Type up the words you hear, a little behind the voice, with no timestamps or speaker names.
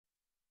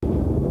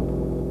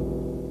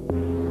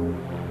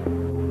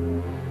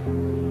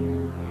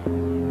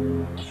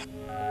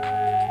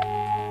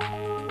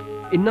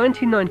In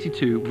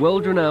 1992,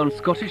 world-renowned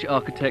Scottish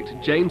architect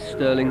James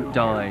Stirling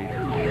died.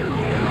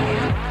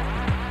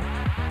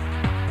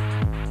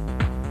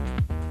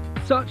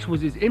 Such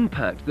was his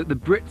impact that the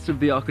Brits of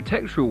the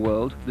architectural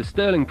world, the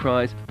Stirling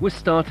Prize, was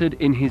started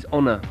in his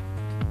honour.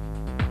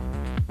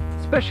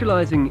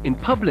 Specialising in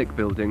public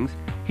buildings,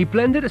 he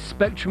blended a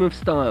spectrum of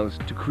styles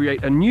to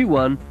create a new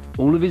one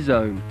all of his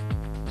own.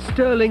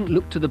 Stirling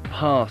looked to the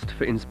past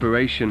for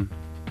inspiration.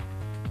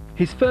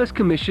 His first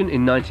commission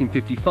in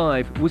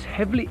 1955 was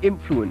heavily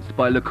influenced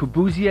by Le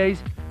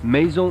Corbusier's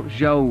Maison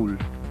Jaoul.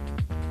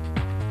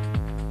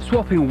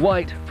 Swapping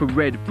white for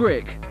red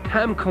brick,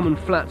 Ham Common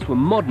flats were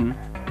modern,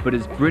 but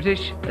as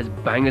British as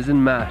Bangers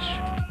and Mash.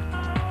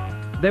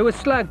 They were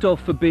slagged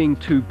off for being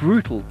too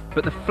brutal,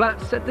 but the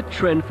flats set the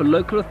trend for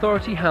local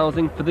authority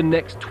housing for the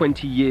next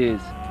 20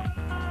 years.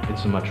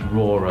 It's a much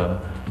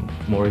rawer,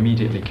 more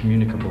immediately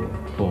communicable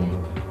form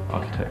of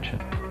architecture.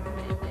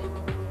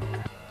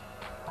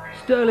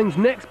 Stirling's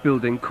next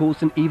building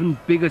caused an even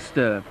bigger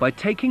stir by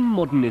taking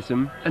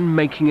modernism and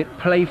making it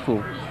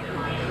playful.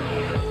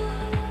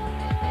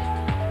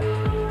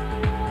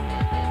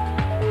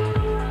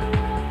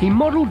 He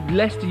modelled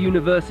Leicester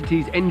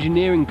University's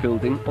engineering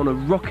building on a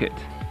rocket.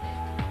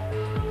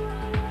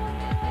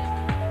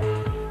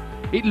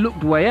 It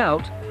looked way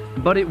out,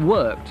 but it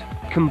worked,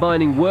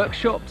 combining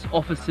workshops,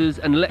 offices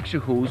and lecture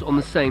halls on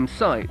the same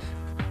site.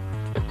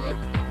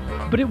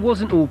 But it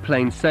wasn't all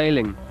plain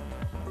sailing.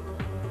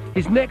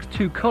 His next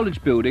two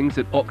college buildings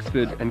at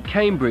Oxford and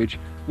Cambridge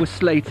were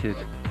slated.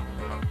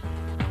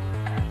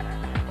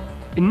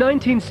 In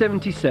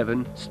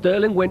 1977,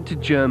 Stirling went to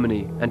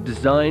Germany and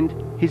designed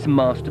his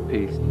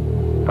masterpiece.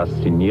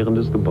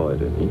 Faszinierendes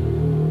Gebäude,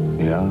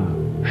 nie? Ja,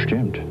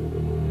 stimmt.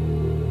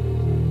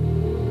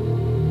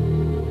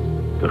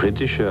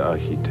 Britischer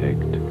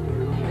Architekt.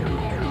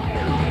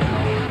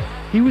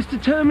 He was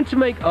determined to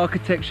make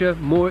architecture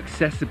more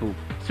accessible,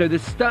 so the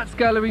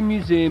Staatsgalerie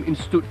Museum in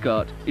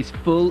Stuttgart is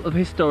full of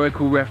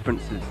historical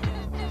references.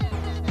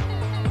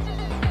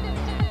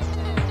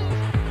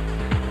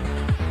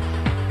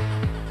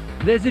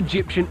 There's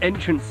Egyptian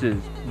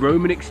entrances,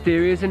 Roman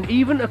exteriors and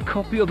even a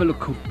copy of a Le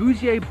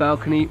Corbusier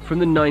balcony from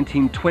the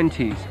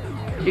 1920s.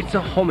 It's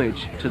a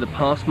homage to the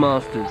past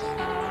masters.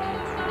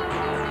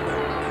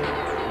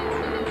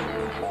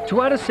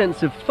 To add a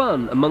sense of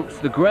fun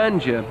amongst the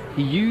grandeur,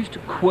 he used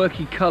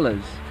quirky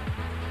colours.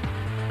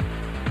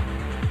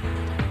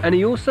 And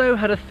he also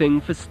had a thing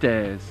for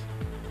stairs.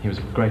 He was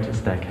great at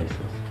staircases.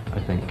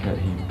 I think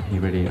he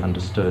really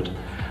understood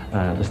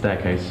the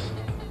staircase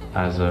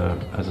as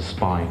a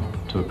spine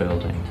to a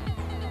building.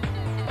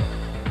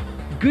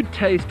 Good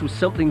taste was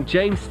something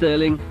James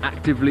Stirling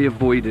actively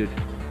avoided.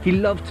 He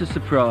loved to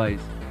surprise.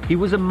 He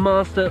was a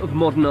master of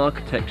modern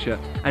architecture,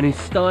 and his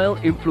style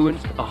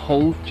influenced a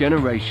whole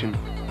generation.